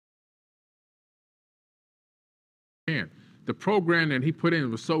can. The program that he put in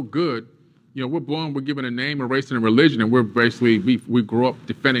was so good. You know, we're given a name, a race, and a religion, and we're basically, we grow up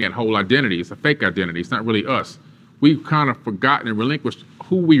defending that whole identity. It's a fake identity. It's not really us. We've kind of forgotten and relinquished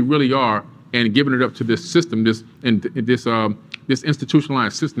who we really are and given it up to this system, this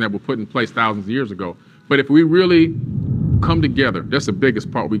institutionalized system that was put in place thousands of years ago. But if we really come together, that's the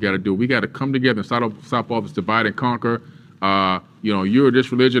biggest part we got to do. We got to come together and stop all this divide and conquer. You know, you're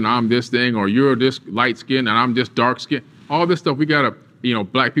this religion, I'm this thing, or you're this light skin and I'm this dark skin. All this stuff we got to, you know,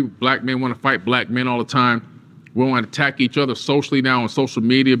 black men want to fight black men all the time. We want to attack each other socially now on social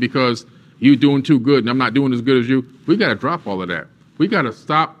media because you're doing too good and I'm not doing as good as you. We got to drop all of that. We got to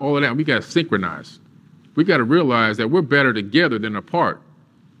stop all of that. And we got to synchronize. We got to realize that we're better together than apart,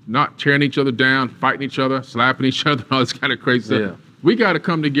 not tearing each other down, fighting each other, slapping each other, all this kind of crazy stuff. Yeah. We got to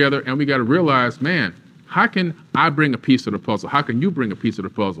come together and we got to realize, man, how can I bring a piece of the puzzle? How can you bring a piece of the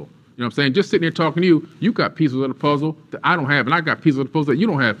puzzle? You know what I'm saying? Just sitting here talking to you, you got pieces of the puzzle that I don't have, and I got pieces of the puzzle that you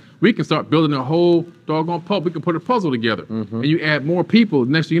don't have. We can start building a whole doggone puzzle. We can put a puzzle together. And you add more people.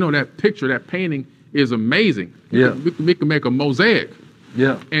 Next thing you know, that picture, that painting is amazing. Yeah. We can make a mosaic.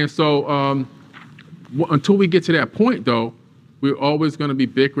 Yeah. And so until we get to that point, though, we're always going to be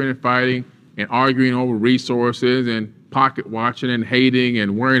bickering and fighting and arguing over resources and pocket watching and hating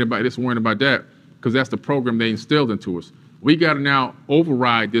and worrying about this, worrying about that, because that's the program they instilled into us. We got to now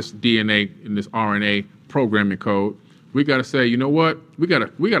override this DNA and this RNA programming code. We got to say, you know what? We got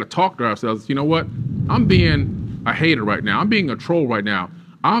to talk to ourselves. You know what? I'm being a hater right now. I'm being a troll right now.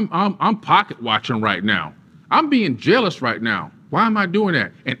 I'm pocket watching right now. I'm being jealous right now. Why am I doing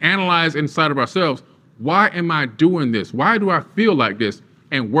that? And analyze inside of ourselves. Why am I doing this? Why do I feel like this?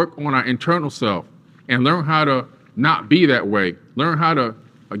 And work on our internal self and learn how to not be that way. Learn how to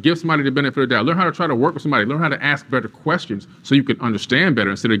give somebody the benefit of the doubt. Learn how to try to work with somebody. Learn how to ask better questions so you can understand better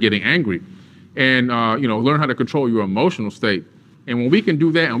instead of getting angry. And you know, learn how to control your emotional state. And when we can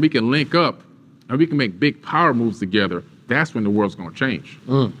do that and we can link up and we can make big power moves together, that's when the world's going to change.